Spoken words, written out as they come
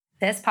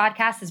This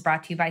podcast is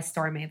brought to you by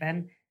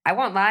StoreMaven. I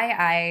won't lie,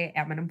 I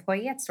am an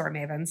employee at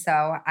StoreMaven,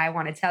 so I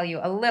want to tell you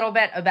a little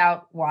bit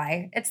about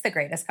why it's the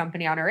greatest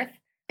company on earth.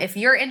 If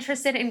you're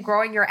interested in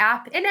growing your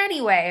app in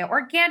any way,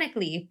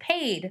 organically,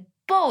 paid,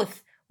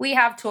 both, we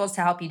have tools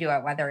to help you do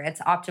it, whether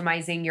it's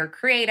optimizing your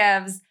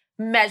creatives,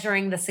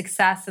 measuring the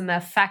success and the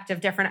effect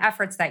of different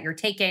efforts that you're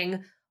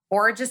taking,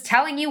 or just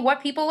telling you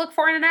what people look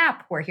for in an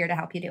app. We're here to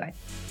help you do it.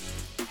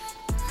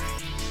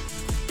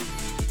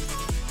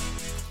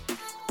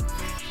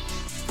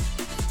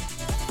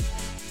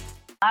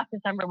 Last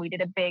December, we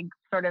did a big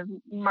sort of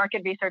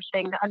market research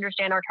thing to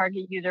understand our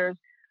target users.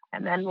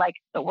 And then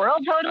the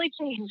world totally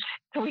changed.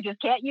 So we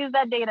just can't use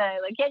that data,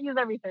 can't use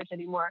that research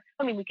anymore.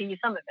 I mean, we can use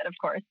some of it, of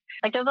course.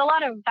 There's a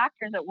lot of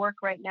factors at work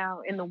right now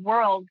in the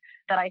world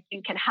that I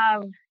think can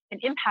have an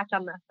impact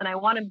on this. And I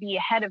want to be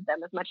ahead of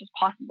them as much as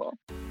possible.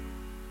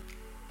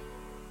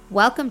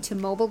 Welcome to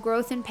Mobile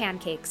Growth and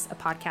Pancakes, a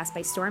podcast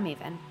by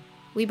StoreMaven.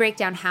 We break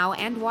down how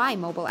and why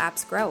mobile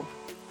apps grow.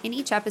 In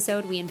each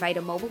episode, we invite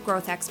a mobile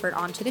growth expert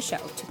onto the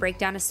show to break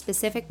down a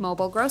specific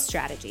mobile growth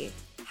strategy,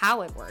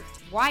 how it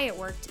worked, why it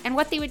worked, and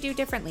what they would do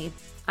differently.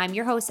 I'm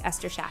your host,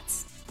 Esther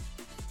Schatz.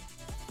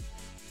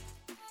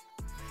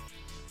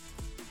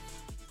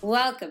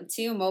 Welcome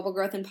to Mobile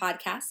Growth and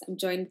Podcast. I'm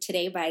joined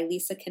today by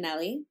Lisa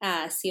Kennelly,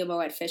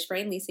 CMO at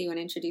Fishbrain. Lisa, you want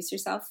to introduce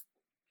yourself?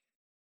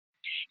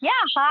 Yeah,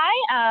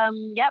 hi.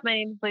 My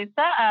name is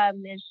Lisa.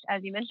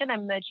 As you mentioned,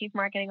 I'm the Chief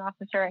Marketing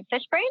Officer at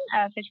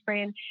Fishbrain.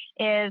 Fishbrain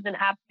is an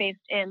app based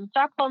in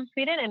Stockholm,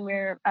 Sweden, and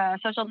we're a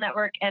social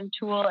network and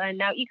tool and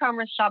now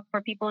e-commerce shop for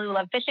people who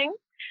love fishing,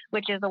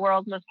 which is the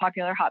world's most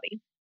popular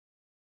hobby.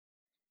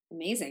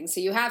 Amazing. So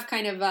you have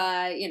kind of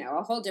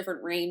a whole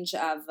different range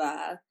of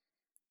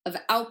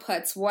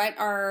outputs. What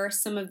are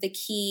some of the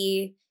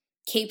key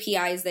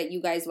KPIs that you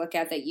guys look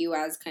at, that you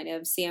as kind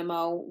of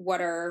CMO,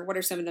 what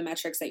are some of the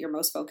metrics that you're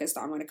most focused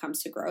on when it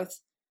comes to growth?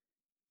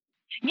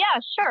 Yeah,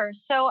 sure.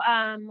 So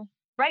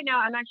right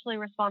now I'm actually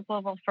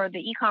responsible for the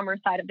e-commerce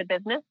side of the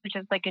business, which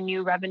is a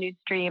new revenue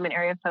stream and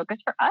area of focus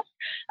for us.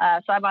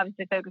 So I'm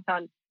obviously focused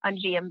on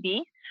GMV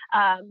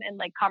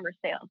and commerce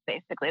sales,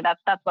 basically. That's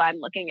what I'm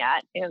looking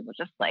at, is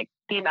just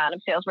the amount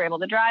of sales we're able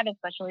to drive,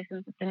 especially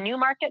since it's a new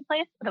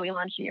marketplace that we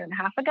launched a year and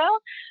a half ago.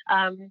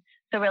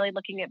 So really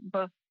looking at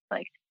both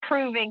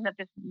proving that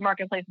this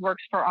marketplace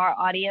works for our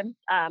audience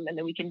and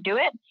that we can do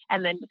it,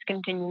 and then just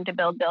continuing to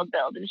build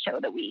and show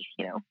that we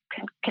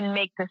can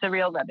make this a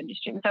real revenue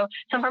stream. So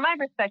from my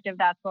perspective,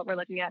 that's what we're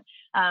looking at.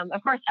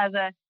 Of course, as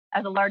a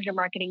larger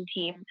marketing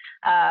team,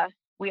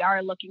 we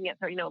are looking at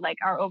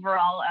our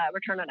overall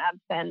return on ad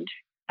spend.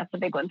 That's a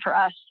big one for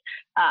us,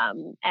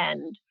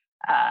 and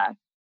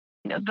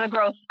the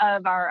growth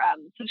of our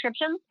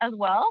subscriptions as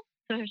well.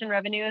 Subscription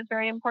revenue is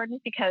very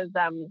important because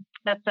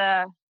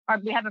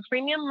we have a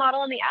freemium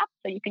model in the app,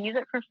 so you can use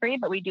it for free,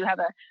 but we do have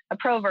a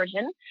pro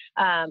version.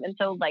 And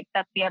so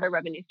that's the other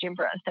revenue stream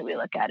for us that we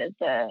look at, is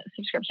the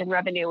subscription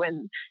revenue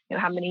and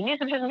how many new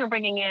subscriptions we're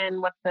bringing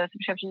in, what's the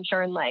subscription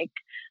churn like.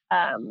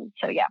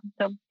 So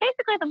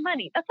basically the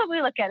money, that's what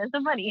we look at, is the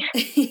money.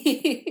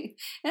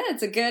 Yeah,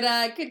 it's a good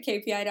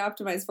KPI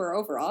to optimize for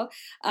overall.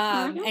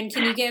 And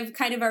can you give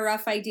kind of a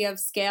rough idea of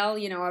scale,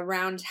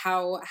 around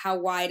how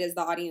wide is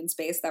the audience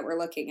base that we're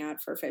looking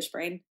at for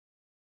Fishbrain?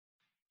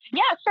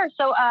 Yeah, sure.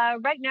 So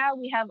right now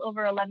we have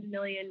over 11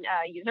 million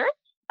users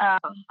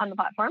on the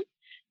platform.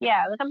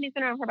 Yeah, the company's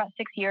been around for about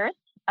 6 years.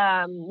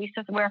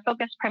 We're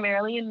focused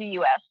primarily in the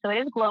U.S., so it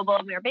is global.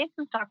 We are based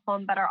in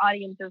Stockholm, but our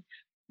audience is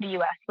the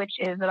U.S., which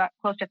is about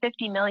close to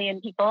 50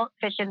 million people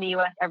fish in the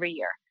U.S. every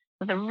year.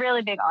 So it's a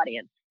really big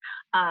audience.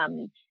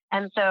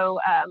 And so,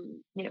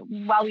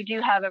 while we do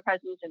have a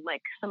presence in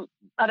some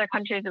other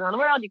countries around the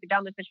world, you could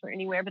download Fishbrain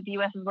anywhere, but the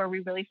U.S. is where we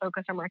really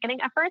focus our marketing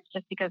efforts,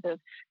 just because there's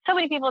so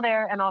many people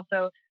there, and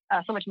also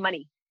so much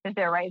money is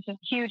there, right? It's a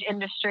huge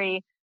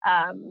industry,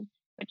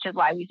 which is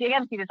why we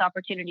see this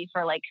opportunity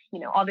for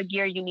all the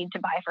gear you need to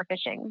buy for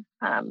fishing,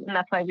 and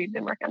that's why we've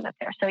been working on that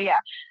there. So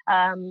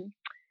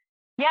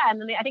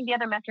and then I think the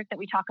other metric that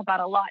we talk about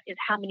a lot is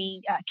how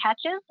many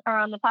catches are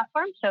on the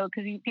platform. So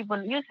because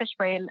people use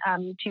Fishbrain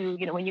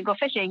to, when you go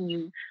fishing,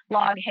 you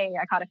log, hey,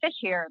 I caught a fish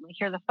here,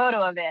 here's a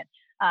photo of it.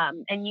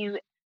 And you,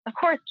 of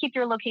course, keep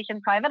your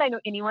location private. I know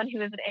anyone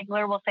who is an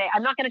angler will say,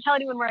 I'm not going to tell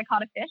anyone where I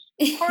caught a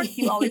fish. Of course,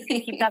 you always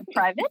can keep that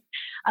private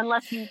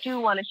unless you do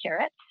want to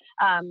share it,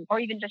 or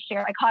even just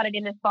share, I caught it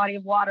in this body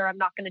of water. I'm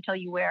not going to tell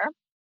you where.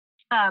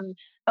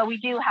 But we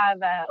do have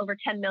over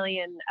 10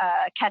 million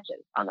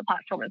catches on the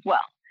platform as well.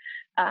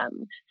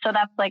 So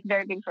that's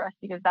very big for us,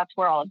 because that's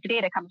where all of the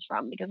data comes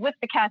from. Because with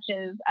the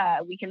catches,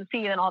 we can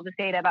see then all this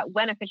data about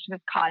when a fish was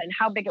caught and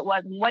how big it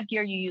was and what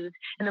gear you used.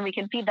 And then we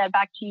can feed that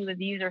back to you as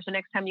a user. So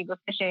next time you go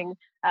fishing,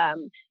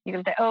 you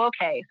can say, oh,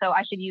 okay, so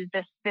I should use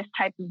this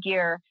type of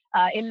gear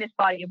in this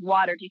body of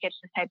water to catch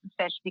this type of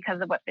fish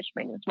because of what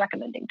Fishbrain is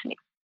recommending to me.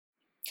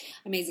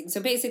 Amazing. So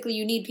basically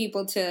you need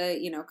people to,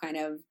 kind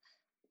of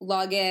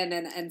log in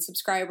and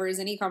subscribers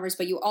and e-commerce,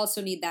 but you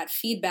also need that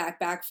feedback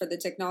back for the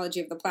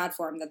technology of the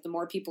platform, that the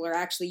more people are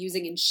actually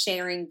using and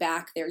sharing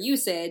back their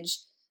usage,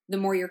 the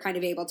more you're kind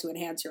of able to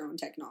enhance your own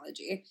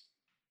technology.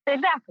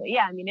 Exactly.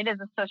 Yeah. I mean, it is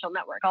a social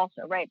network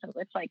also, right? So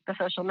it's like the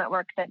social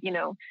network that,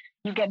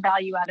 you get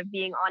value out of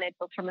being on it,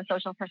 both from a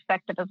social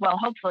perspective as well,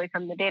 hopefully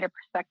from the data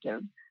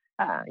perspective.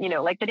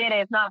 Like the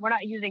data we're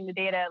not using the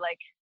data like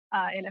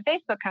in a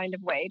Facebook kind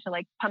of way to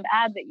like pump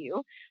ads at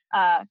you.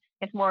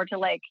 It's more to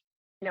like,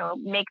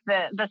 make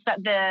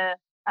the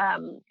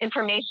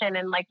information,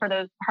 and like for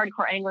those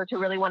hardcore anglers who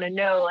really want to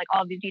know like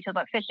all these details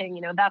about fishing,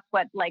 that's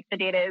what like the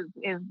data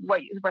is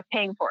what is worth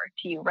paying for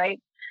to you, right?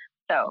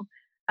 So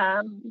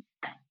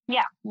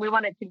yeah, we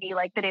want it to be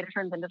like the data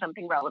turns into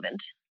something relevant.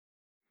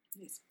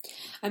 Nice.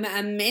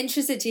 I'm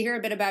interested to hear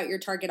a bit about your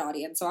target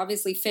audience. So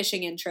obviously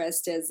fishing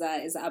interest is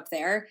up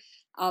there.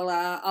 I'll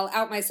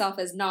out myself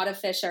as not a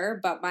fisher,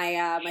 but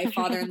my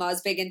father-in-law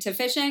is big into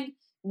fishing,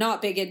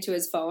 not big into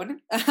his phone.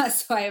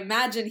 So I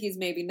imagine he's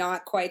maybe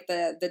not quite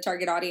the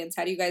target audience.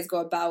 How do you guys go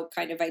about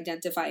kind of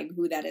identifying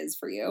who that is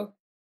for you?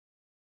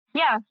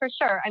 Yeah, for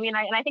sure. I mean,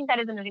 I think that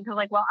is interesting because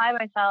like, well, I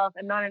myself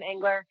am not an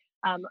angler.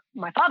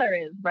 My father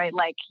is, right?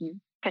 Like he's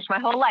fished my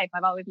whole life.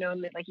 I've always known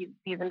that like he's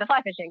into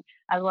fly fishing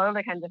as well as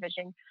other kinds of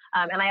fishing.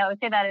 And I always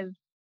say that is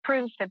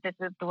proof that this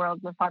is the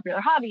world's most popular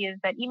hobby, is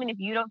that even if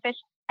you don't fish,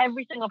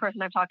 every single person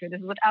I've talked to,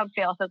 this is without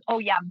fail, says, oh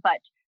yeah, but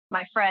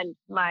my friend,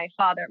 my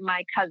father,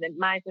 my cousin,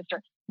 my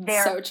sister,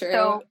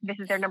 so this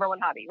is their number one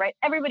hobby, right?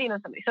 Everybody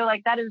knows somebody. So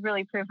like that is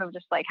really proof of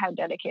just like how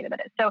dedicated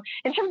it is. So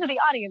in terms of the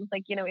audience,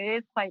 like, it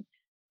is quite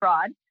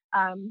broad.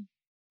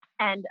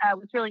 And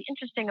what's really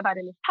interesting about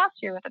in this past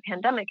year with the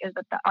pandemic is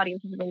that the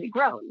audience has really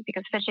grown,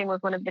 because fishing was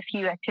one of the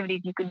few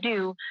activities you could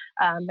do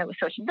that was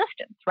social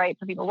distance, right?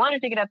 So people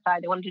wanted to get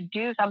outside, they wanted to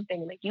do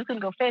something, like you can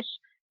go fish,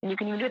 and you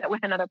can even do that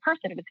with another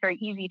person. And it's very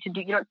easy to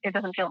do. It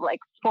doesn't feel like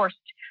forced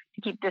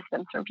to keep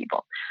distance from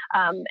people.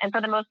 And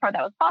for the most part,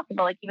 that was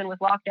possible. Like even with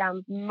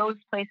lockdowns, most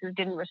places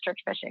didn't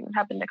restrict fishing. It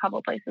happened in a couple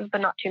of places,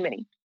 but not too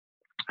many.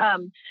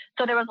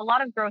 So there was a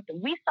lot of growth that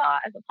we saw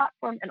as a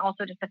platform, and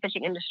also just the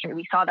fishing industry.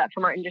 We saw that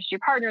from our industry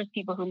partners,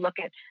 people who look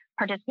at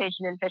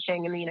participation in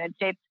fishing in the United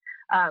States.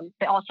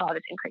 They all saw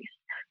this increase.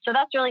 So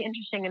that's really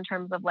interesting in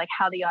terms of like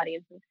how the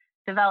audience is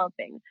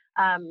developing.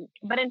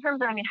 But in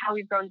terms of, how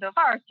we've grown so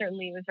far,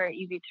 certainly it was very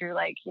easy through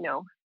like,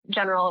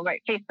 general,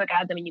 right, Facebook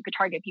ads. You could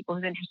target people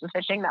who's interested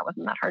in fishing. That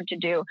wasn't that hard to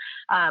do.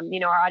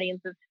 Our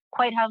audience is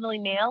quite heavily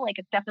male. Like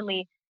it's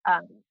definitely,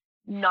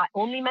 not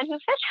only men who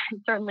fish,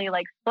 it's certainly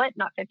like split,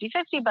 not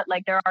 50-50, but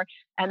like there are,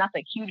 and that's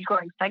a huge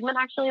growing segment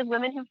actually of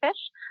women who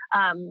fish.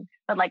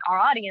 But like our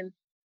audience,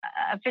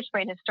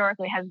 FishBrain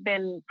historically has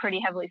been pretty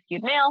heavily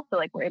skewed male. So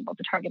like we're able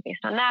to target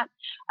based on that.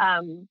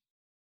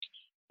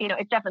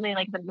 It's definitely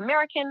like an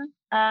American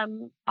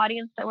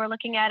audience that we're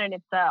looking at, and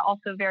it's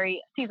also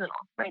very seasonal,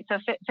 right? So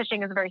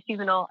fishing is very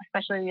seasonal,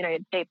 especially in the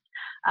United States.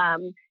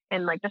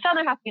 In like the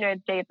southern half of the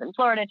United States, in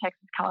Florida,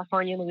 Texas,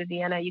 California,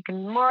 Louisiana, you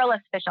can more or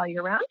less fish all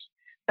year round.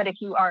 But if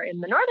you are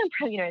in the northern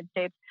part of the United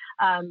States,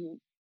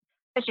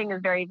 fishing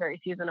is very,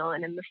 very seasonal.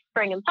 And in the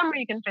spring and summer,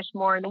 you can fish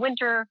more. In the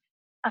winter,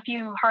 a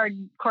few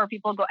hardcore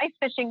people go ice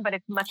fishing, but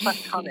it's much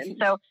less common.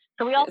 So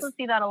we also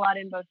see that a lot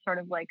in both sort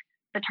of like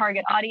the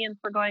target audience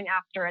we're going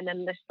after, and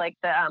then this like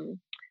the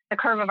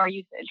curve of our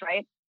usage,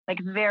 right? Like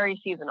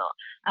very seasonal.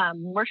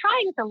 We're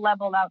trying to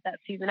level out that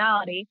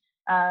seasonality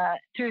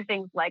through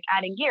things like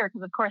adding gear,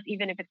 because of course,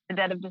 even if it's the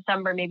dead of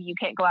December, maybe you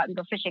can't go out and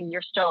go fishing,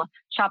 you're still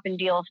shopping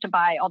deals to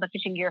buy all the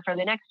fishing gear for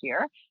the next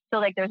year. So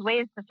like there's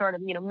ways to sort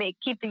of,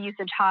 keep the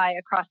usage high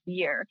across the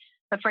year.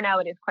 But for now,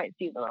 it is quite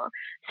seasonal.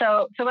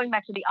 So going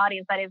back to the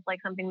audience, that is like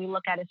something we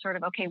look at is sort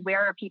of, okay,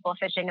 where are people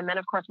fishing? And then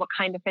of course, what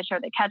kind of fish are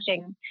they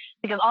catching?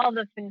 Because all of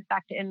those things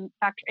factor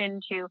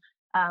into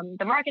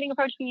the marketing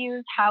approach we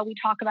use, how we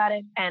talk about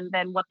it, and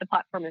then what the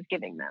platform is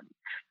giving them.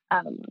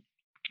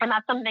 And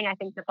that's something I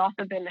think that's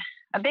also been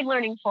a big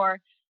learning for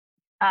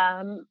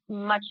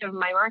much of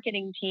my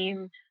marketing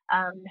team,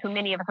 who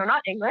many of us are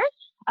not anglers,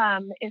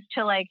 is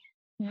to like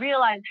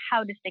realize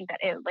how distinct that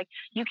is. Like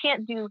you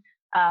can't do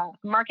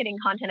marketing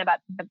content about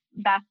the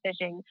bass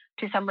fishing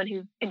to someone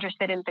who's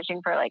interested in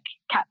fishing for like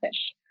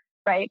catfish,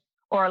 right?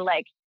 Or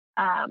like,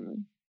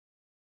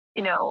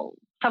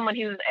 someone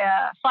who's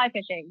fly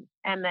fishing,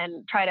 and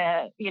then try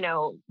to,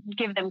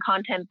 give them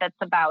content that's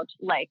about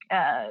like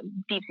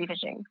deep sea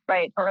fishing,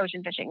 right? Or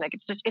ocean fishing. Like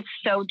it's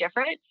so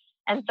different.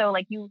 And so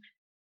like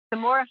the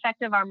more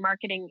effective our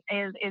marketing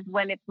is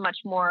when it's much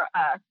more,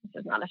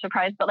 this is not a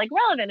surprise, but like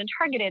relevant and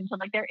targeted to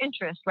like their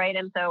interest, right?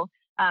 And so,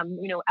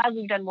 as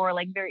we've done more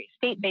like very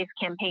state-based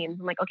campaigns,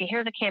 I'm like, okay,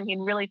 here's a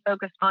campaign really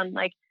focused on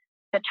like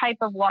the type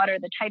of water,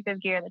 the type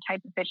of gear, the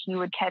type of fish you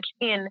would catch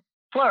in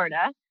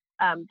Florida.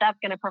 That's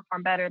going to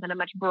perform better than a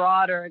much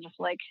broader, just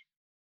like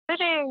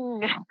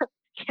fishing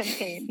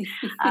campaign.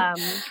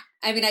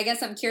 I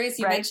guess I'm curious.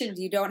 You mentioned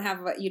you're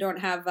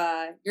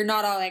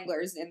not all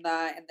anglers in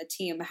the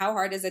team. How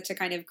hard is it to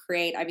kind of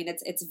create?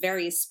 It's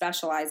very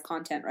specialized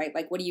content, right?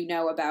 Like, what do you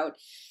know about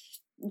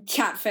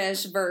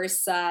catfish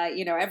versus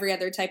every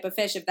other type of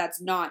fish? If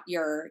that's not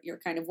your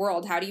kind of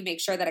world, how do you make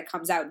sure that it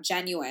comes out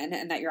genuine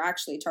and that you're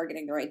actually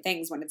targeting the right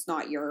things when it's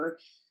not your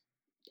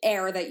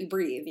air that you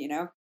breathe?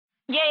 Yeah.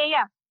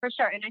 for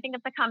sure. And I think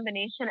it's a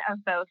combination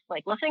of both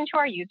like listening to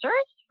our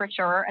users for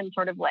sure and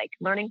sort of like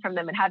learning from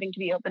them and having to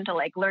be open to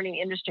like learning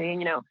the industry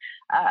and,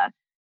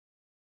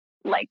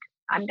 like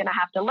I'm going to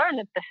have to learn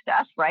this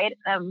stuff, right?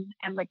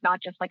 And like not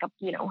just like,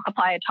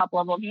 apply a top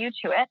level view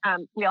to it.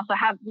 We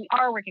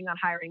are working on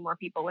hiring more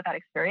people with that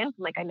experience.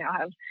 Like I now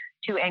have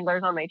 2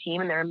 anglers on my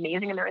team and they're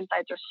amazing and their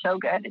insights are so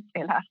good. It's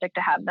fantastic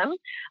to have them.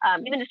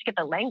 Even just to get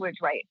the language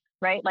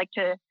right? Like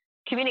to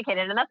communicate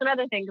it. And that's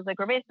another thing because like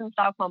we're based in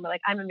Stockholm, but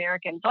like I'm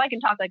American. So I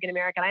can talk like an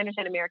American. I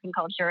understand American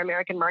culture,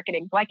 American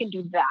marketing. So I can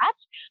do that,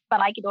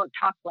 but I don't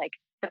talk like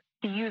the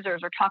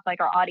users or talk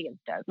like our audience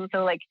does. And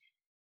so like,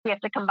 we have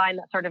to combine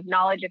that sort of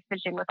knowledge of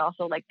fishing with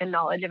also like the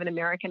knowledge of an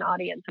American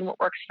audience and what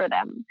works for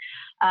them.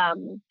 So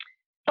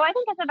I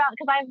think it's about,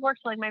 because I've worked,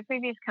 like my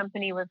previous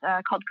company was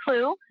called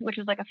Clue, which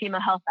was like a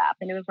female health app.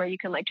 And it was where you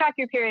can like track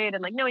your period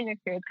and like knowing your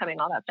period's coming,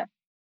 all that stuff.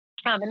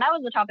 And that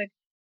was the topic,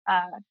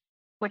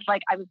 which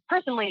like I was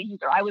personally a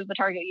user. I was the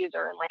target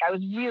user and like I was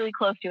really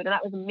close to it. And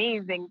that was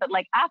amazing. But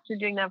like after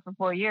doing that for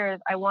 4 years,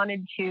 I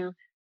wanted to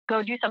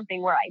go do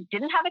something where I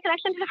didn't have a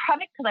connection to the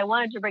product because I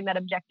wanted to bring that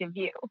objective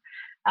view.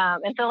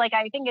 And so like,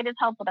 I think it is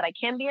helpful that I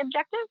can be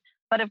objective,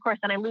 but of course,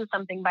 then I lose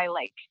something by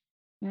like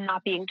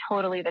not being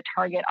totally the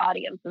target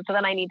audience. And so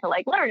then I need to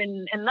like learn.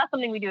 And that's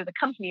something we do as a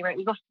company, right?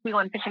 We go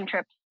on fishing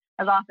trips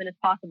as often as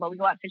possible. We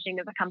go out fishing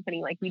as a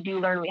company. Like we do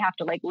learn, we have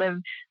to like live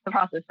the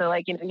process. So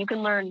like, you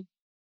can learn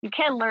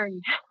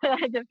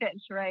to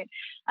fish, right?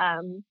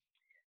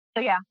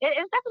 So yeah,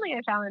 it's definitely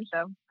a challenge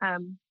though.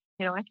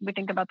 We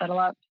think about that a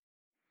lot.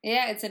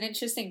 Yeah, it's an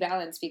interesting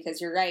balance because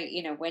you're right.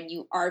 When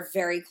you are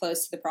very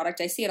close to the product,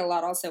 I see it a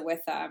lot also with,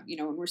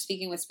 when we're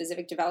speaking with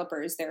specific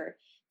developers, they're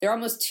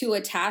almost too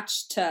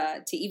attached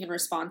to even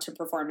respond to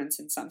performance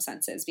in some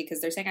senses because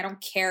they're saying, I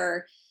don't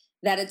care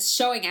that it's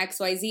showing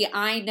XYZ.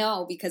 I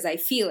know because I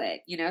feel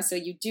it, so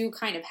you do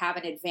kind of have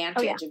an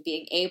advantage of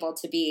being able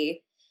to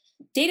be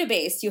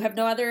data-based. You have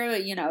no other,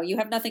 you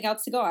have nothing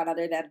else to go on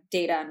other than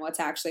data and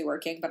what's actually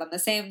working. But on the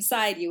same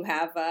side,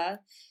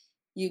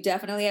 you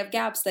definitely have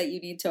gaps that you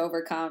need to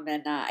overcome.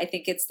 And I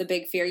think it's the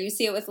big fear. You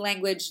see it with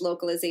language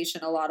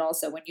localization a lot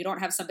also. When you don't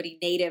have somebody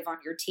native on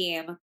your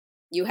team,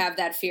 you have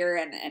that fear.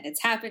 And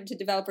it's happened to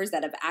developers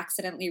that have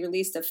accidentally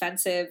released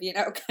offensive,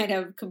 kind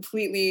of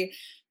completely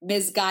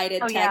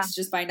misguided text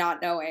just by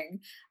not knowing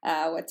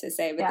what to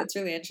say. But that's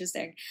really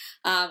interesting.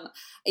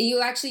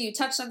 You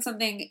touched on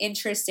something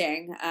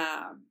interesting,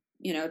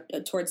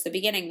 towards the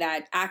beginning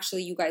that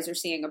actually you guys are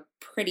seeing a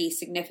pretty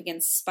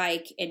significant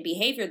spike in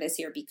behavior this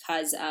year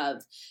because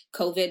of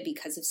COVID,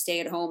 because of stay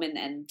at home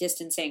and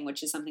distancing,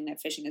 which is something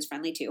that fishing is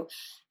friendly to.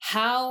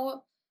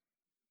 How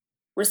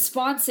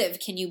responsive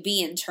can you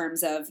be in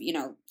terms of,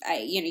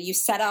 you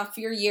set off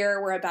your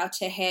year, we're about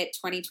to hit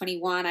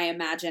 2021. I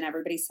imagine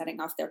everybody's setting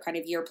off their kind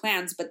of year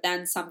plans, but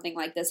then something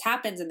like this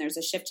happens and there's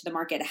a shift to the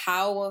market.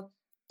 How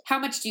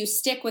much do you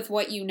stick with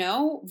what you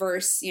know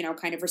versus,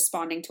 kind of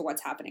responding to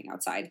what's happening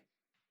outside?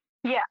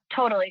 Yeah,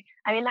 totally.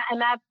 I mean,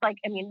 that's like,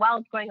 while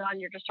it's going on,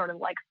 you're just sort of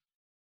like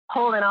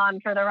holding on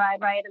for the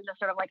ride, right? And just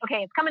sort of like,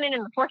 okay, it's coming in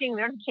and it's working.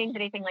 We don't change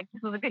anything. Like,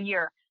 this was a good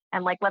year.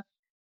 And like,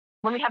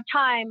 when we have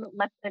time,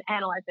 let's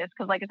analyze this.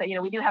 Cause like I said,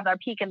 we do have our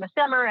peak in the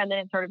summer and then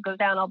it sort of goes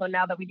down. Although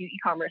now that we do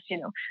e-commerce,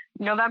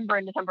 November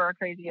and December are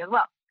crazy as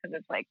well because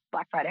it's like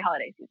Black Friday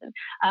holiday season.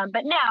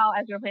 But now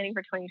as we're planning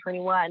for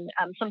 2021,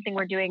 something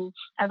we're doing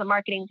as a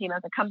marketing team,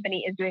 as a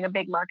company is doing a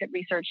big market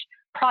research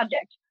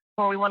project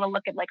where we want to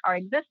look at like our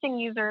existing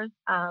users,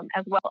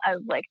 as well as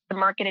like the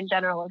market in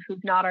general of who's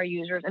not our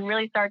users and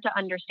really start to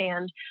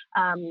understand,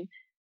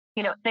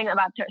 thing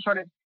about sort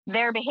of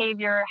their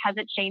behavior. Has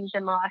it changed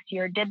in the last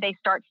year? Did they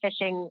start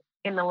fishing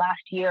in the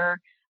last year?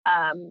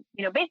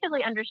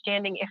 Basically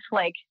understanding if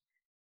like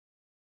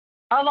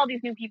of all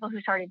these new people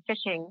who started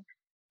fishing,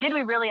 did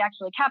we really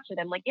actually capture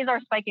them? Like, is our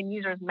spike in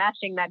users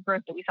matching that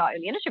growth that we saw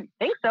in the industry?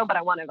 I think so, but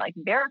I want to like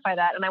verify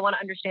that. And I want to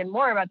understand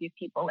more about these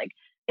people. Like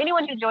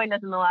anyone who joined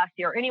us in the last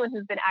year, or anyone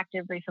who's been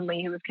active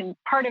recently, who was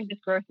part of this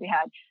growth we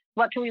had,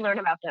 what can we learn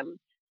about them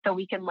so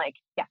we can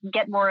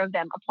get more of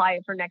them, apply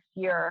it for next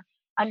year,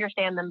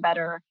 understand them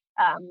better.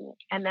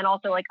 And then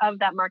also like of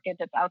that market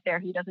that's out there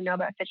who doesn't know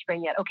about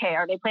FishBrain yet, okay,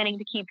 are they planning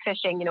to keep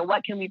fishing?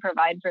 What can we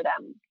provide for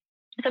them?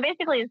 So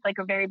basically it's like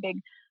a very big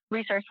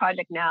research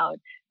project now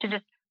to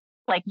just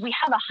like, we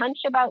have a hunch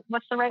about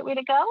what's the right way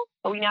to go,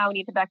 but we now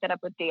need to back that up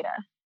with data,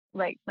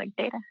 right? Like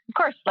data, of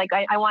course, like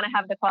I want to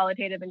have the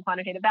qualitative and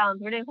quantitative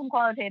balance. We're doing some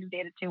qualitative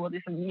data too. We'll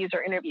do some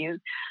user interviews,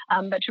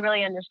 but to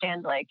really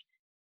understand like,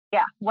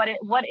 what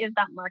is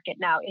that market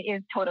now? It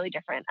is totally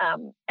different.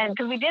 And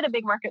because we did a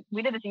big market,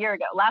 we did this a year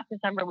ago. Last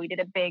December, we did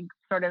a big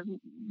sort of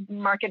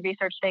market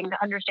research thing to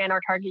understand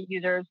our target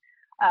users.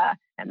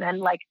 And then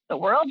like the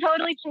world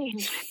totally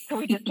changed. So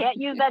we just can't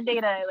use that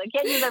data,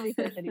 can't use that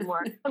research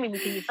anymore. We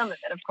can use some of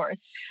it, of course.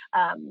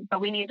 But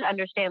we need to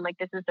understand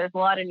there's a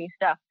lot of new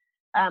stuff.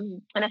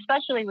 And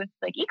especially with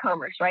like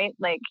e-commerce, right?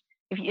 Like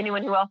if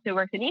anyone who also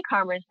works in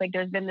e-commerce, like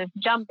there's been this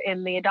jump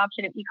in the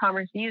adoption of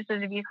e-commerce, the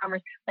usage of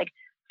e-commerce, like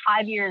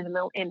 5 years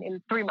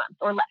in 3 months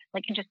or less.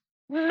 Like it just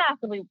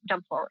massively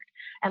jump forward.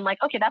 And like,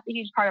 okay, that's a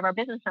huge part of our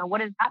business now.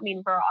 What does that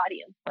mean for our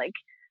audience? Like,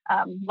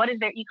 what is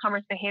their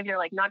e-commerce behavior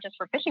like, not just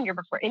for fishing gear,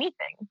 but for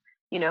anything,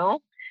 you know?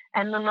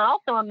 And then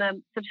also on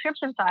the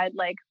subscription side,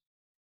 like,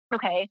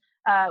 okay,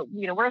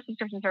 you know, we're a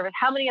subscription service.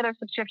 How many other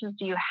subscriptions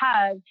do you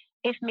have?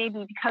 If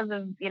maybe because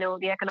of, you know,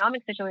 the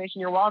economic situation,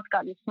 your wallet's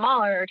gotten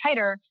smaller or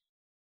tighter,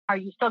 are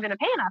you still going to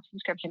pay an app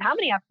subscription? How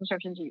many app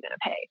subscriptions are you going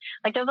to pay?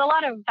 Like, there's a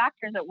lot of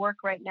factors at work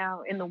right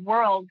now in the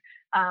world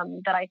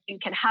that I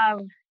think can have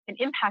an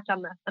impact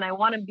on this, and I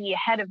want to be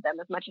ahead of them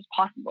as much as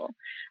possible.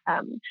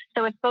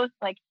 So it's both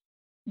like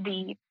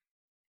the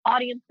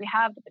audience we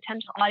have, the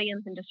potential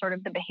audience, and just sort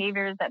of the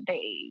behaviors that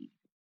they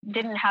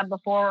didn't have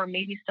before, or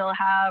maybe still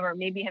have, or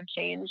maybe have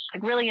changed.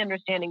 Like really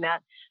understanding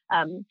that,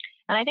 and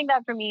I think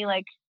that for me,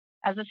 like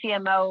as a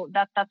CMO,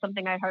 that's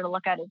something I try to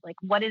look at is like,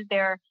 what is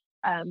their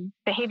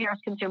behavior as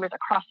consumers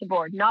across the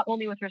board, not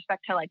only with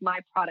respect to like my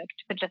product,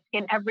 but just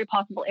in every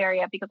possible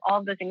area, because all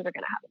of those things are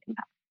going to have an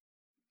impact.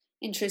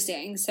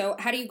 Interesting. So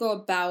how do you go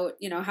about,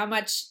 you know, how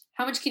much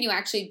can you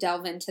actually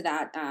delve into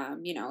that?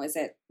 You know, is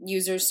it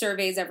user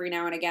surveys every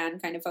now and again,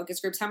 kind of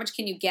focus groups? How much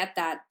can you get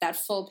that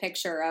full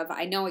picture of,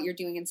 I know what you're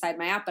doing inside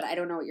my app, but I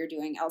don't know what you're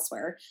doing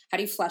elsewhere? How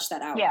do you flesh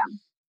that out?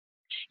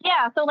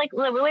 Yeah. So like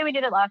the way we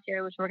did it last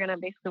year, which we're going to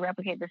basically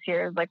replicate this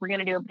year, is like we're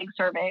going to do a big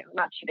survey,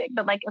 not too big,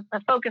 but like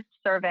a focused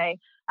survey.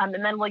 And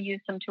then we'll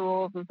use some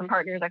tools and some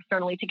partners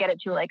externally to get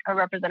it to like a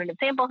representative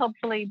sample,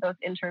 hopefully both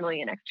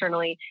internally and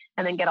externally,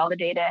 and then get all the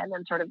data and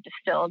then sort of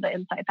distill the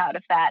insights out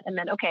of that. And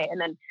then, okay, and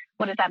then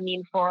what does that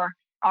mean for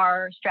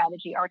our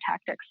strategy, our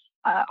tactics,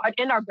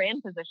 in our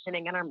brand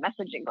positioning and our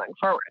messaging going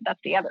forward? That's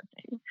the other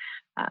thing.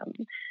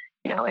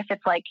 You know, if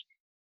it's like,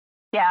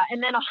 yeah,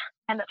 and then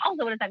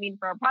also what does that mean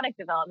for our product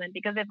development?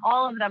 Because if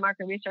all of the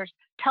market research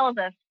tells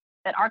us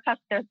that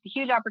there's a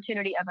huge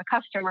opportunity of a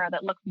customer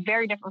that looks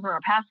very different from our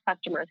past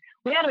customers,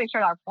 we got to make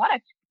sure that our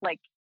product like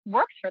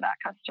works for that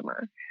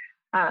customer.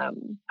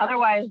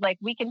 Otherwise, like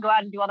we can go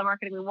out and do all the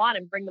marketing we want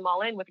and bring them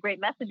all in with great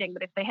messaging,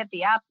 but if they hit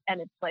the app and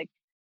it's like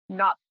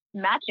not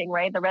matching,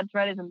 right? The red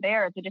thread isn't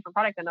there. It's a different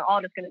product, and they're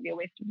all just going to be a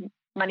waste of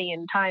money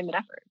and time and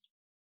effort.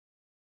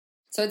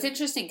 So it's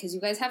interesting because you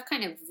guys have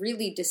kind of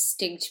really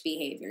distinct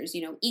behaviors.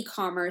 You know,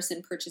 e-commerce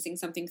and purchasing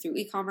something through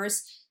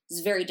e-commerce is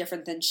very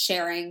different than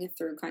sharing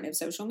through kind of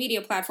social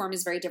media platform,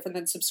 is very different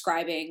than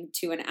subscribing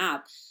to an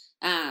app.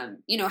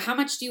 You know, how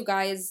much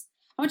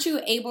are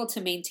you able to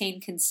maintain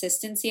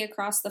consistency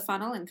across the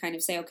funnel and kind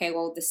of say, okay,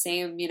 well, the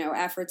same, you know,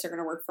 efforts are going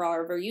to work for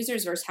all of our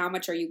users, versus how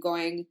much are you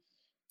going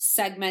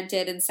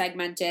segmented,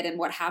 and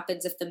what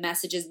happens if the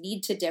messages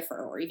need to differ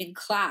or even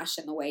clash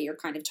in the way you're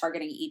kind of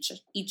targeting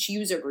each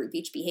user group,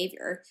 each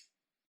behavior?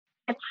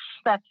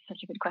 That's such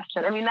a good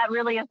question. I mean, that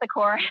really is the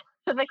core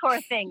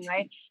thing,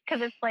 right?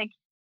 Because it's like,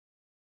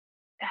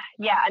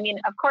 yeah, I mean,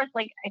 of course,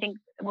 like I think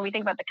when we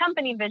think about the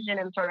company vision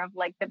and sort of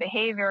like the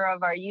behavior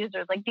of our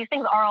users, like these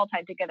things are all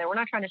tied together. We're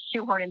not trying to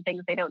shoehorn in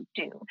things they don't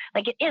do.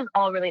 Like it is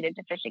all related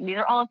to fishing. These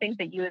are all things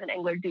that you as an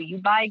angler do. You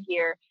buy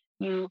gear,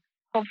 you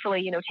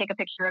hopefully, you know, take a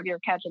picture of your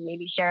catch and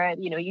maybe share it.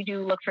 You know, you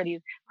do look for these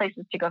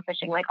places to go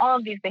fishing. Like all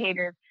of these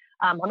behaviors,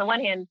 on the one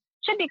hand,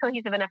 should be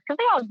cohesive enough because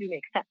they all do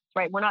make sense,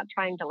 right? We're not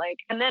trying to like,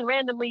 and then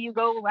randomly you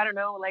go, I don't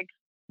know, like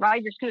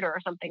ride your scooter or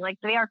something. Like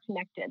they are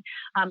connected.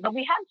 But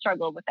we had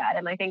struggled with that.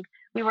 And I think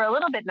we were a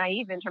little bit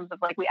naive in terms of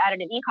like, we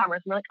added an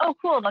e-commerce and we're like, oh,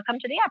 cool, they'll come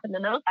to the app and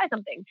then they'll buy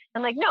something.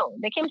 And like, no,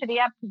 they came to the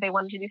app because they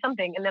wanted to do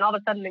something. And then all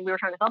of a sudden we were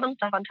trying to sell them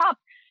stuff on top.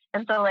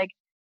 And so like,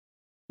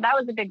 that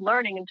was a big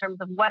learning in terms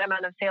of what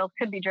amount of sales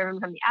could be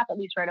driven from the app, at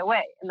least right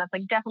away. And that's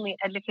like definitely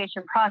an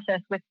education process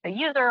with the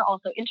user,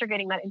 also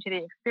integrating that into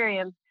the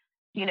experience,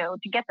 you know,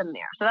 to get them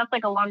there. So that's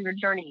like a longer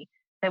journey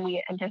than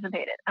we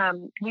anticipated.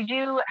 We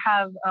do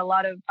have a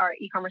lot of our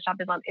e-commerce shop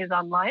is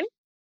online,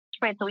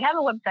 right? So we have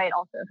a website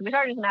also. So we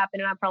started as an app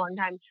for a long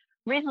time.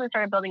 Recently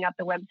started building up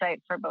the website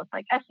for both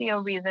like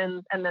SEO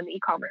reasons and then the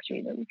e-commerce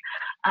reasons.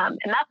 And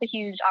that's a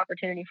huge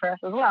opportunity for us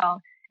as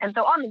well. And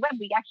so on the web,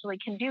 we actually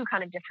can do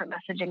kind of different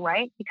messaging,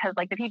 right? Because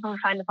like the people who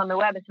find us on the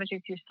web,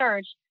 especially through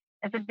search,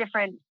 it's a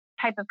different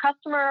type of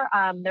customer.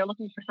 They're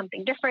looking for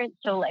something different.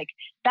 So like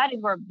that is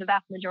where the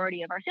vast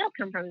majority of our sales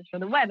come from, is for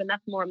the web. And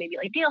that's more maybe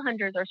like deal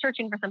hunters or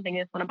searching for something,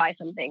 they just want to buy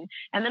something.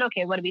 And then,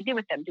 okay, what do we do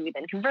with them? Do we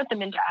then convert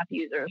them into app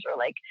users, or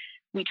like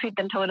we treat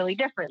them totally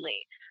differently?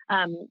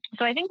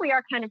 So I think we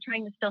are kind of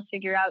trying to still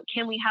figure out,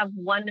 can we have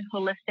one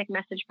holistic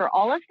message for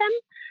all of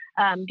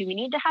them? Do we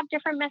need to have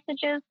different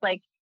messages?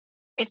 Like,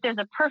 if there's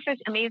a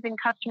perfect, amazing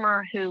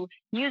customer who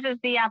uses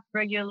the app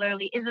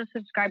regularly, is a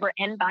subscriber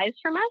and buys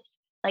from us,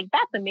 like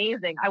that's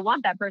amazing. I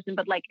want that person,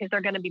 but like, is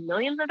there going to be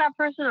millions of that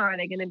person, or are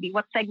they going to be,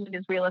 what segment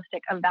is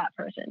realistic of that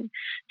person?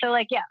 So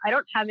like, yeah, I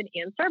don't have an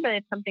answer, but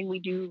it's something we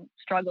do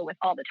struggle with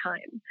all the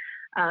time.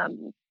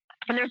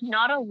 And there's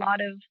not a lot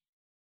of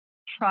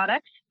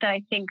products that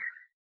I think,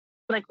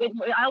 like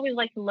I always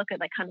like to look at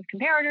like kind of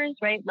comparators,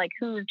 right? Like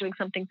who's doing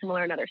something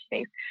similar in another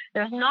space.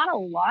 There's not a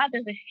lot,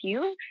 there's a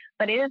few,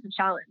 but it is a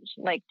challenge,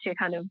 like to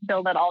kind of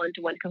build that all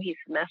into one cohesive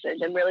message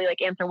and really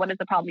like answer what is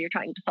the problem you're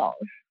trying to solve.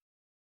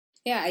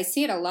 Yeah, I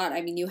see it a lot.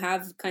 I mean, you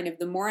have kind of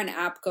the more an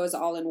app goes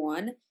all in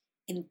one,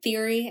 in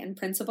theory and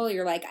principle,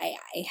 you're like, I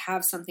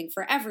have something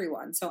for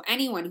everyone. So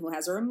anyone who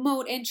has a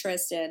remote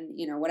interest in,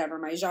 whatever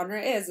my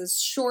genre is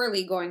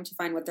surely going to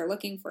find what they're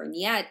looking for. And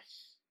yet,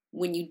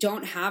 when you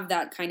don't have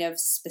that kind of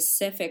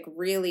specific,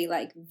 really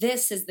like,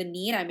 this is the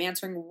need I'm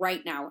answering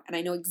right now, and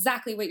I know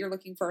exactly what you're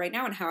looking for right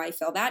now and how I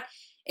feel that,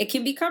 it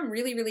can become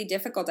really, really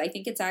difficult. I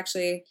think it's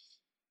actually,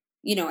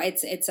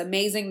 it's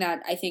amazing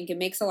that I think it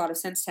makes a lot of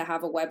sense to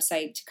have a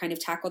website to kind of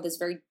tackle this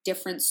very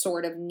different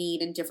sort of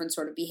need and different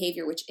sort of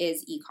behavior, which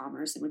is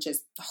e-commerce and which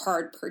is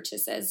hard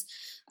purchases.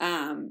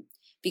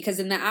 Because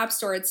in the App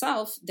Store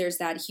itself, there's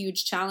that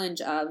huge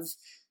challenge of,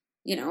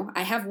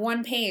 I have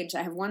one page,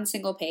 I have one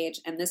single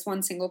page, and this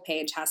one single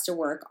page has to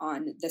work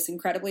on this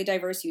incredibly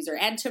diverse user.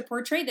 And to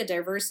portray the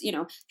diverse,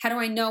 how do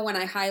I know when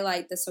I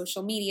highlight the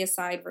social media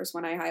side versus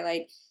when I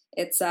highlight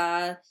it's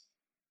a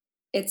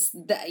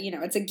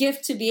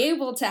gift to be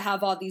able to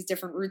have all these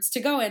different routes to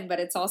go in, but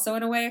it's also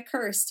in a way a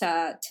curse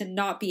to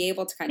not be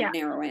able to kind of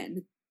narrow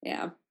in.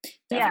 Yeah,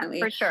 definitely.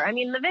 Yeah, for sure. I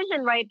mean, the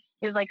vision, right,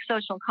 is like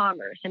social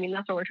commerce. I mean,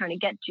 that's what we're trying to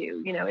get to,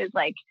 is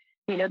like,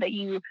 that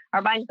you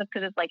are buying stuff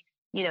because it's like,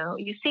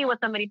 you see what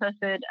somebody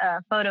posted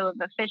a photo of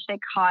a fish they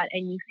caught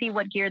and you see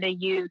what gear they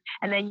use,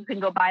 and then you can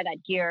go buy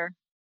that gear,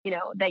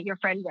 that your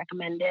friend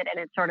recommended. And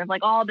it's sort of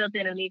like all built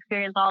in, and the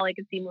experience all like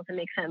is seamless and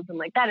makes sense. And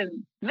like, that is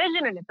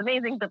vision and it's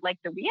amazing, but like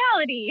the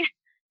reality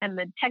and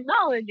the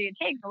technology, it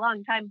takes a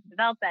long time to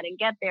develop that and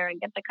get there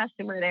and get the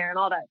customer there and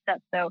all that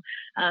stuff. So,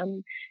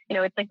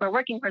 it's like we're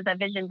working towards that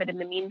vision, but in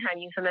the meantime,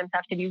 you sometimes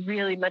have to be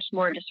really much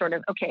more just sort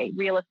of, okay,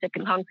 realistic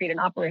and concrete and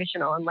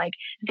operational. And like,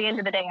 at the end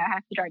of the day, I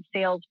have to drive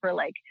sales for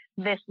like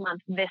this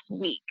month, this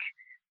week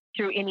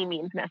through any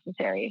means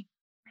necessary.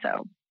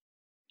 So.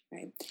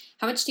 Right.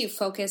 How much do you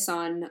focus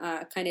on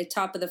kind of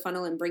top of the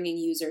funnel and bringing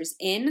users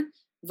in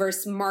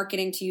versus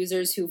marketing to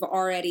users who've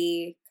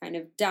already kind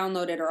of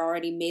downloaded or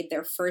already made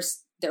their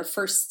first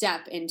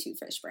step into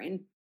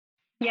FishBrain?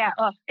 Yeah,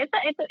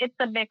 it's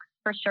a mix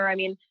for sure. I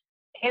mean,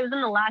 it was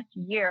in the last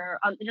year,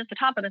 on just the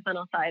top of the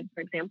funnel side, for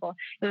example,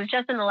 it was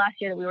just in the last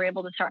year that we were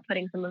able to start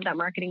putting some of that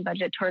marketing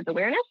budget towards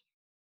awareness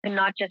and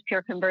not just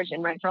pure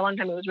conversion, right? For a long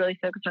time, it was really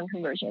focused on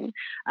conversion.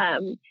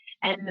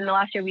 And in the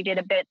last year, we did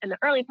a bit in the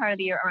early part of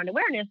the year around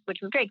awareness, which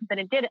was great because then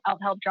it did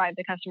help drive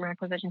the customer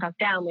acquisition cost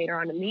down later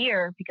on in the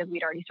year because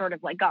we'd already sort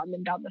of like gotten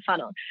them down the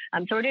funnel.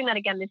 So we're doing that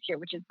again this year,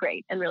 which is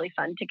great and really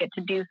fun to get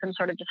to do some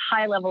sort of just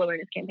high level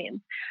awareness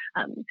campaigns.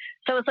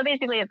 So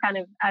basically, it's kind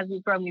of, as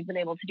we've grown, we've been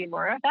able to do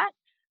more of that.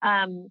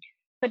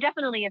 But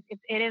definitely,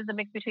 it is a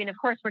mix between, of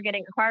course, we're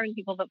acquiring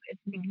people, but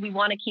we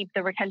want to keep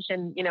the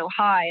retention,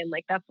 high. And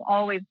like, that's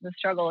always the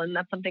struggle. And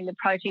that's something the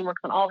product team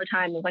works on all the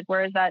time is like,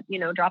 where is that,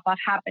 drop off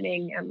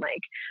happening? And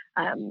like,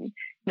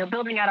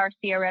 building out our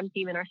CRM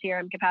team and our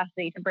CRM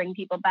capacity to bring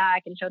people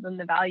back and show them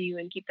the value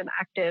and keep them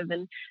active.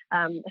 And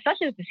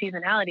especially with the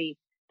seasonality,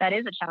 that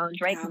is a challenge,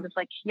 right? Because it's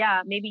like,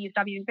 maybe you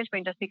stop using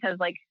FishBrain just because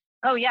like,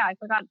 oh yeah, I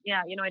forgot.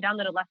 Yeah. I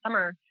downloaded last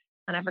summer.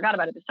 And I forgot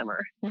about it this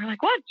summer. And we're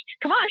like, what?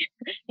 Come on.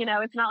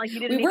 It's not like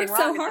you did anything wrong. We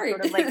worked so hard.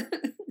 Sort of like,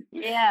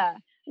 yeah.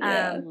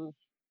 So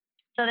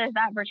there's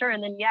that for sure.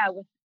 And then,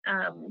 with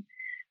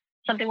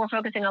something we're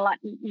focusing a lot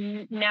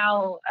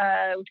now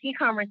with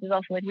e-commerce is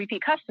also like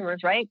repeat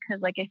customers, right?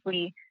 Because like if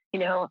we,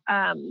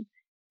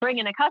 bring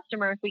in a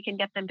customer, if we can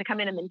get them to come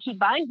in and then keep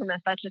buying from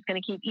us, that's just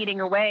going to keep eating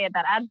away at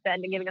that ad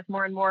spend and giving us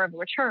more and more of a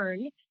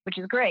return, which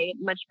is great,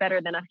 much better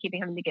than us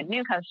having to get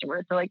new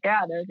customers. So like,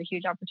 there's a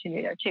huge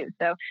opportunity there too.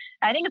 So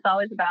I think it's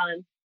always a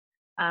balance.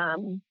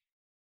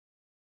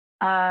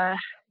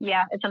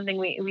 It's something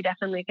we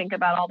definitely think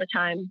about all the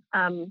time.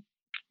 And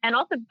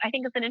also, I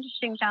think it's an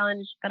interesting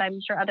challenge that I'm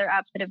sure other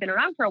apps that have been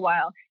around for a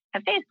while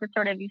have faced. It's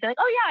sort of, you say like,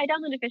 oh yeah, I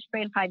downloaded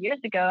FishBrain 5 years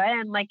ago. I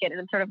didn't like it.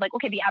 And it's sort of like,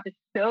 okay, the app is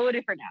so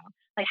different now.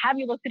 Like, have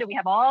you looked at it? We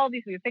have all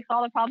these, we fixed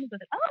all the problems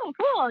with it. Oh,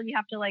 cool. And you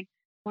have to like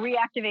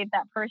reactivate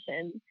that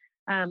person.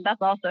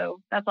 That's also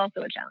a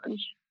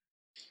challenge.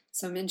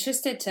 So I'm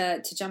interested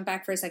to jump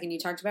back for a second. You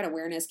talked about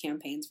awareness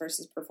campaigns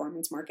versus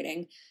performance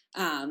marketing.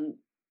 I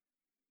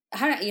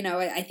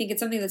think it's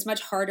something that's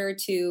much harder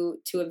to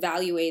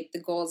evaluate. The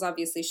goals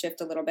obviously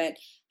shift a little bit.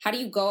 How do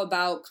you go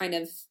about kind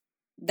of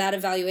that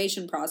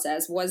evaluation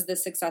process? Was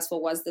this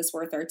successful? Was this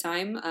worth our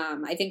time?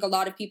 I think a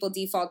lot of people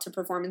default to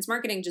performance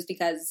marketing just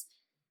because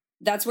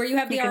that's where you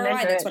have the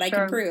ROI. That's what I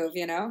can prove,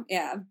 Yeah.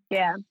 Yeah.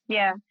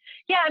 I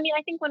mean,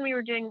 I think when we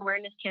were doing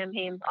awareness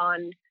campaigns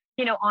on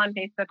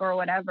Facebook or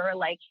whatever,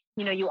 like,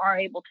 you are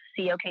able to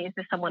see, okay, is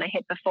this someone I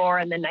hit before?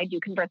 And then I do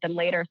convert them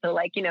later. So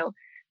like,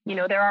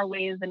 there are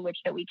ways in which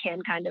that we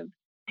can kind of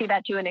see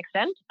that to an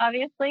extent,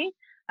 obviously.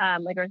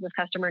 Like, was this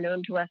customer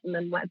known to us? And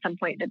then at some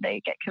point did they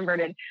get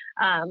converted?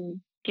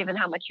 Given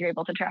how much you're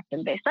able to track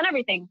them based on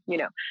everything,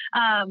 So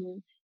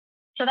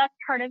that's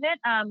part of it.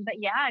 But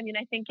yeah, I mean,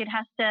 I think it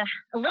has to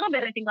a little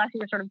bit. I think last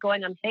year we're sort of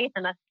going on faith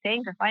and us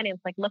saying to finance,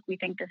 like, look, we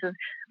think this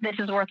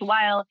is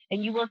worthwhile,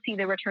 and you will see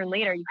the return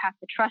later. You have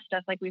to trust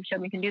us, like we've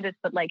shown we can do this,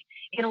 but like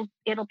it'll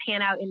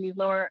pan out in these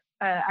lower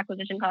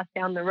acquisition costs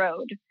down the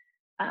road.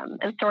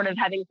 and sort of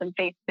having some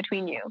faith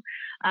between you.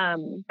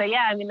 But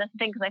yeah, I mean, that's the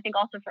thing, because I think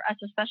also for us,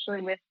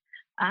 especially with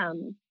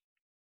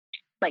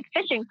like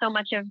fishing, so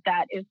much of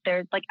that is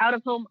there's like out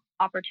of home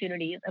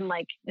opportunities, and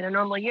like in a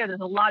normal year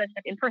there's a lot of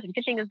stuff in person.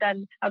 Fishing is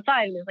done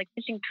outside, and there's like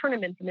fishing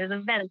tournaments and there's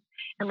events,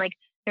 and like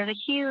there's a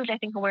huge, I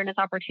think, awareness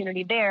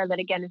opportunity there that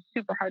again is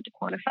super hard to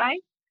quantify,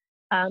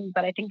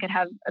 but I think could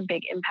have a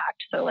big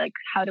impact. So like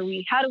how do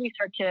we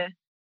start to,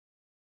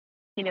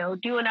 you know,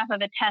 do enough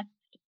of a test,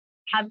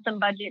 have some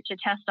budget to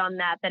test on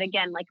that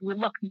again, like we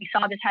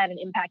saw this had an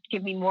impact,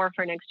 give me more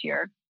for next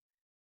year.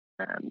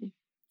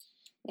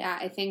 Yeah,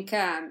 I think,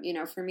 you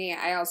know, for me,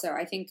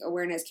 I think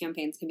awareness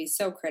campaigns can be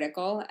so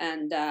critical,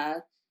 and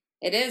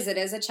it is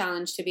a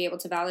challenge to be able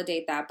to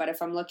validate that. But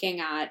if I'm looking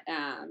at,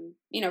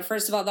 you know,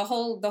 first of all, the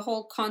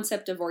whole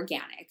concept of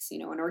organics, you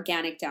know, an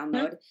organic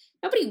download,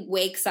 nobody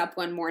wakes up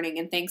one morning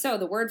and thinks, oh,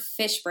 the word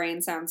fish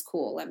brain sounds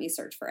cool, let me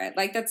search for it.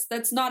 Like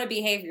that's not a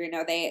behavior, you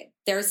know,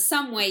 there's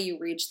some way you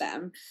reach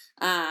them.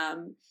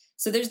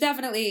 So there's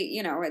definitely,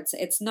 you know,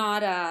 it's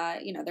not,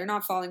 you know, they're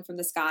not falling from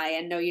the sky,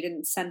 and no, you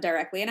didn't send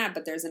directly an ad,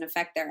 but there's an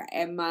effect there.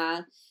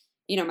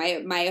 You know,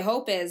 my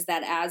hope is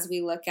that as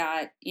we look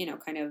at, you know,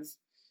 kind of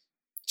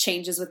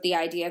changes with the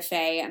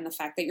IDFA and the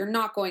fact that you're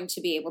not going to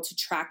be able to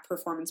track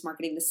performance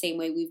marketing the same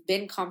way we've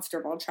been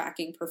comfortable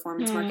tracking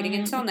performance marketing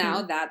until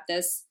now, that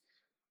this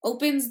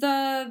opens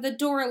the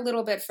door a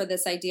little bit for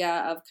this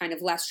idea of kind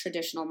of less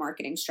traditional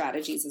marketing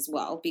strategies as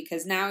well,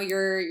 because now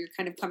you're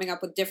kind of coming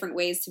up with different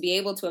ways to be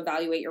able to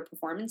evaluate your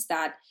performance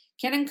that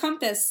can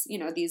encompass, you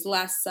know, these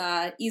less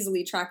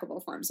easily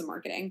trackable forms of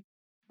marketing.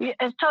 Yeah,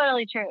 it's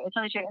totally true. It's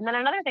totally true. And then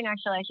another thing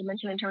actually I should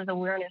mention in terms of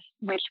awareness,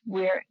 which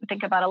we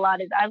think about a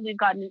lot, is as we've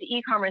gotten into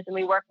e-commerce and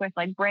we work with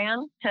like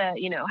brands to,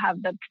 you know,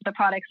 have the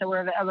products that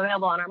were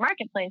available on our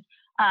marketplace,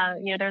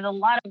 you know, there's a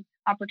lot of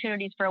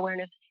opportunities for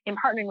awareness in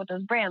partnering with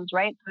those brands,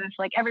 right? So it's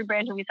like every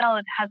brand who we sell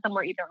has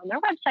somewhere either on their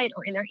website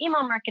or in their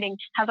email marketing,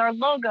 has our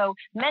logo,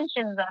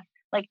 mentions us.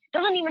 Like,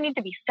 doesn't even need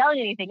to be selling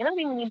anything. It doesn't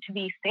even need to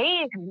be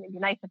saying, I mean, it'd be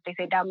nice if they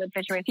say download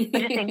Fish Brain, but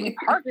just saying we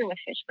partner with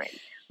Fish Brain,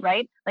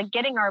 right? Like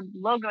getting our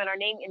logo and our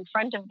name in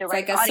front of the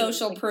right audience. Like a audience.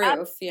 social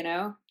proof, you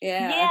know?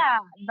 Yeah. Yeah.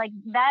 Like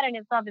that in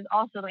itself is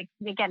also like,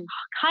 again,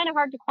 kind of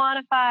hard to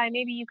quantify.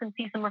 Maybe you can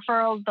see some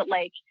referrals, but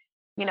like,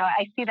 you know,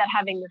 I see that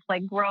having this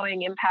like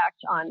growing impact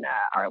on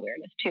our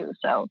awareness too.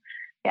 So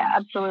yeah,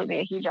 absolutely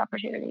a huge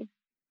opportunity.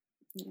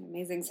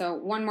 Amazing. So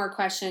one more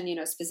question, you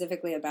know,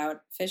 specifically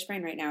about Fish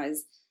Brain right now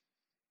is,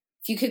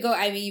 if you could go,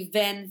 I mean, you've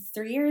been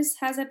 3 years,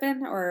 has it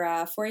been?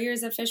 Or 4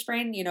 years at Fish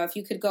Brain? You know, if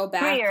you could go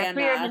back 3 years, and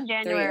 3 years in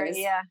January, 3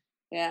 years,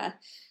 yeah.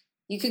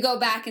 You could go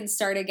back and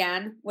start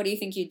again. What do you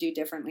think you'd do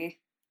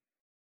differently?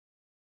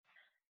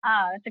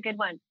 That's a good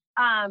one.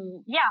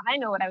 Yeah, I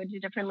know what I would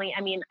do differently.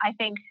 I mean, I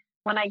think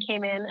when I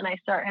came in and I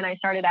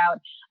started out,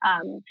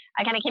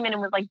 I kind of came in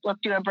and was like, let's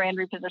do a brand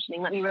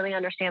repositioning. Let me really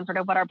understand sort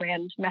of what our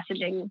brand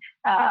messaging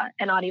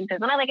and audience is.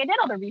 And I did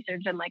all the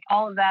research and like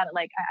all of that.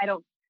 Like, I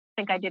don't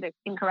think I did it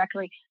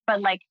incorrectly,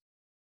 but like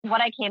what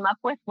I came up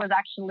with was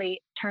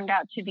actually turned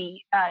out to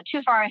be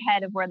too far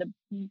ahead of where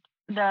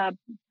the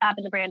app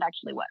and the brand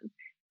actually was.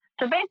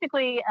 So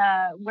basically,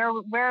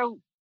 where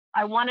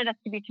I wanted us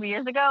to be 2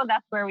 years ago,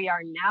 that's where we are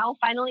now,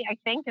 finally, I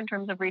think, in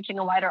terms of reaching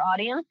a wider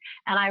audience.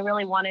 And I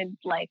really wanted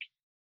like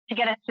to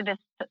get us to this,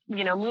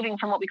 you know, moving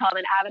from what we call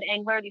an avid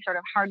angler, these sort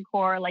of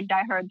hardcore, like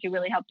diehards who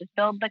really helped us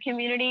build the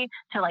community,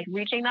 to like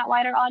reaching that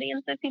wider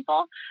audience of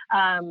people.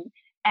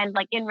 And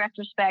like in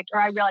retrospect, or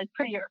I realized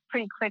pretty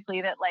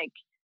quickly that like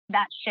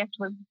that shift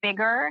was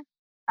bigger.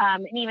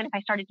 And even if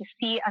I started to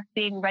see us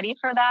being ready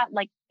for that,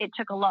 like it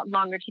took a lot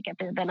longer to get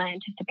there than I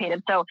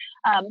anticipated. So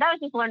that was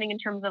just learning in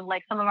terms of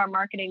like some of our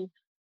marketing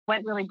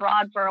went really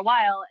broad for a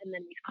while, and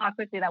then we saw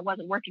quickly that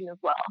wasn't working as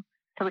well.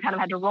 So we kind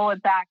of had to roll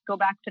it back, go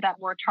back to that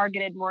more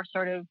targeted, more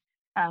sort of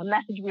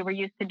message we were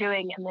used to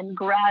doing, and then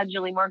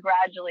more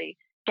gradually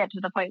get to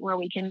the point where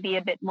we can be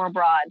a bit more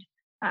broad,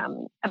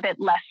 a bit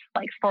less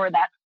like for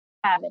that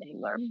avid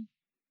angler.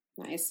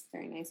 Nice.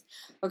 Very nice.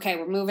 Okay.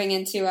 We're moving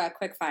into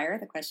quick fire,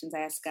 the questions I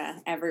ask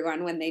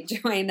everyone when they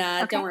join.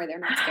 Okay. Don't worry, they're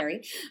not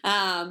scary.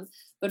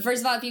 But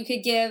first of all, if you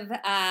could give,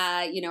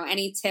 you know,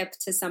 any tip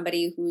to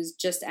somebody who's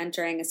just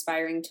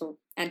aspiring to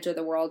enter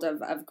the world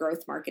of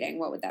growth marketing,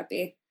 what would that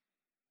be?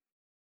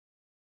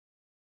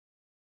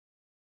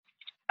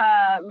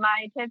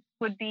 My tips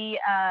would be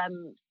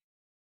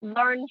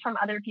learn from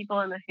other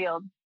people in the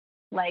field.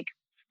 Like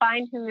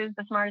find who is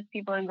the smartest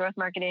people in growth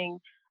marketing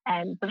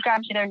and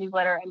subscribe to their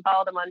newsletter and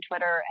follow them on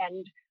Twitter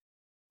and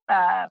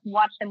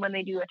watch them when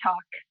they do a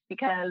talk,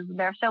 because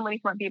there are so many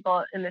smart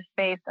people in this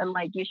space and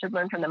like you should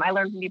learn from them. I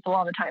learn from people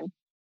all the time.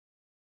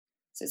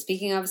 So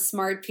speaking of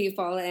smart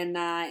people in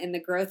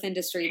the growth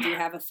industry, do you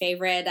have a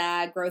favorite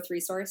growth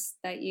resource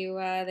that you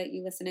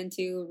listen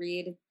into,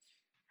 read?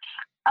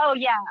 Oh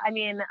yeah, I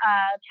mean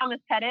Thomas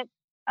Pettit,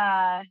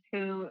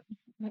 who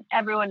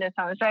everyone knows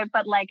Thomas, right?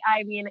 But like,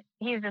 I mean,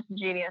 he's just a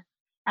genius.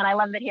 And I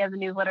love that he has a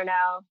newsletter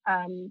now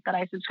that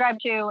I subscribe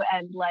to.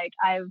 And like,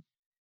 I've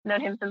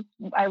known him since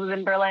I was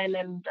in Berlin,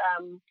 and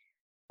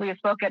we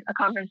spoke at a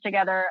conference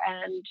together,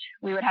 and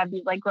we would have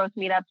these like growth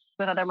meetups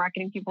with other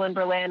marketing people in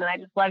Berlin. And I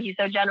just love, he's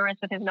so generous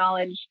with his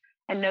knowledge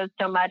and knows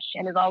so much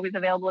and is always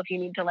available if you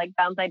need to like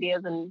bounce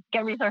ideas and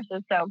get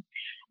resources. So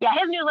yeah,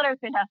 his newsletter is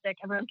fantastic.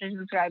 Everyone should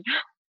subscribe.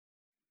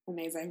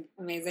 Amazing.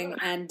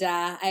 And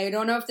I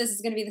don't know if this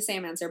is going to be the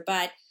same answer,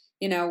 but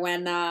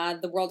when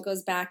the world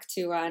goes back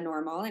to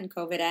normal and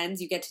COVID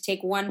ends, you get to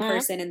take one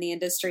person in the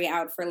industry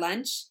out for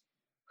lunch.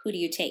 Who do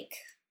you take?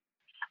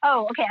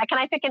 Oh, okay. Can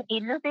I pick an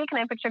agency? Can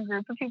I pick a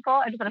group of people?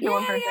 I just want to pick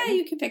one person. Yeah,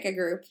 you can pick a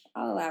group.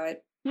 I'll allow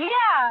it.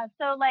 Yeah.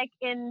 So like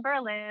in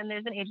Berlin,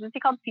 there's an agency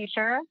called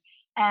Future,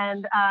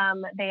 and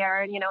they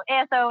are,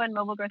 ASO and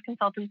mobile growth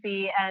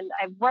consultancy. And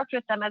I've worked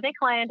with them as a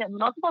client at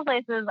multiple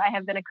places. I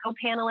have been a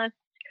co-panelist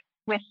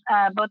with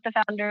both the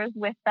founders,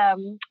 with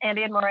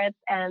Andy and Moritz,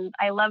 and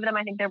I love them.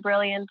 I think they're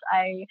brilliant.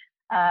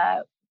 I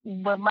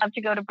would love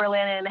to go to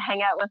Berlin and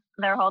hang out with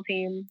their whole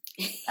team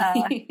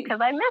because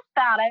I miss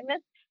that.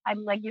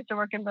 I'm like used to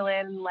work in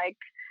Berlin, and like,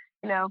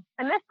 I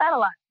miss that a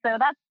lot. So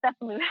that's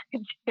definitely what I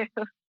could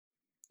do.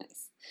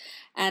 Nice.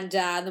 And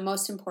the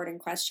most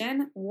important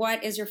question,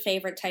 what is your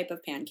favorite type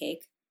of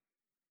pancake?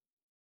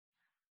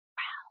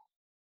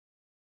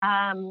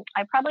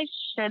 I probably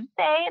should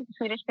say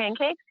Swedish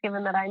pancakes,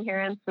 given that I'm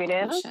here in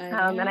Sweden,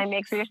 and I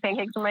make Swedish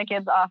pancakes for my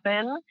kids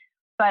often.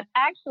 But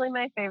actually,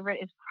 my favorite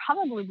is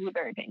probably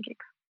blueberry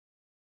pancakes.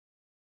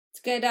 It's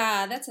good.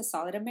 That's a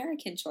solid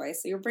American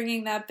choice. So you're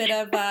bringing that bit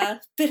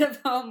of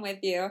home with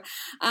you.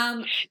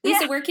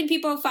 Lisa, where can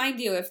people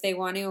find you if they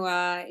want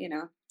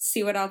to,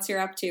 see what else you're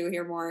up to,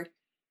 hear more?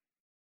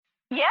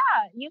 Yeah,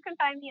 you can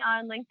find me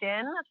on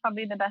LinkedIn. That's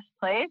probably the best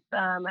place.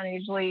 And I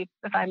usually,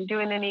 if I'm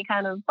doing any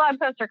kind of blog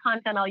post or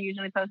content, I'll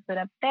usually post it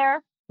up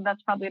there.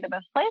 That's probably the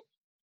best place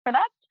for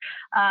that.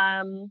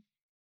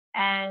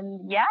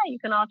 And yeah, you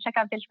can all check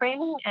out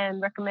FishBrain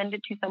and recommend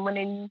it to someone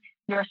in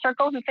your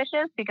circle who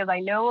fishes, because I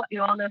know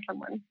you all know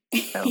someone.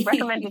 So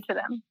recommend it to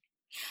them.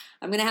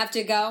 I'm going to have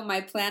to go.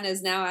 My plan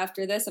is now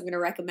after this, I'm going to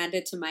recommend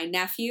it to my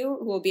nephew,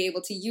 who will be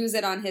able to use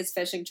it on his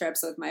fishing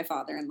trips with my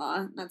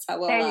father-in-law. That's how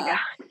we'll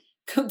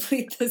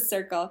complete the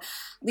circle.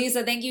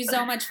 Lisa, thank you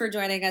so much for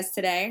joining us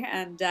today.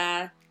 And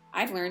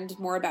I've learned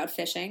more about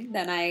fishing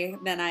than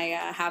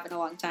I have in a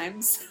long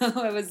time.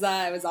 So it was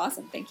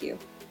awesome. Thank you.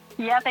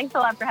 Yeah, thanks a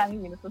lot for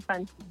having me. This was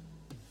fun.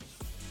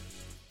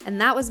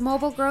 And that was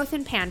Mobile Growth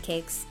and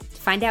Pancakes.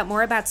 To find out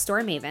more about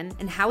StoreMaven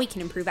and how we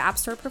can improve App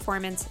Store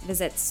performance,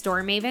 visit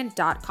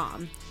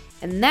storemaven.com.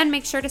 And then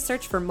make sure to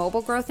search for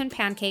Mobile Growth and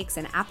Pancakes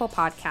in Apple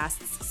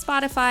Podcasts,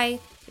 Spotify,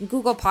 and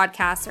Google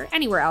Podcasts, or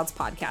anywhere else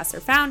podcasts are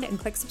found, and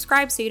click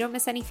subscribe so you don't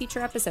miss any future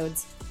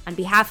episodes. On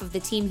behalf of the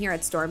team here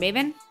at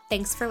StoreMaven,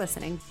 thanks for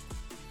listening.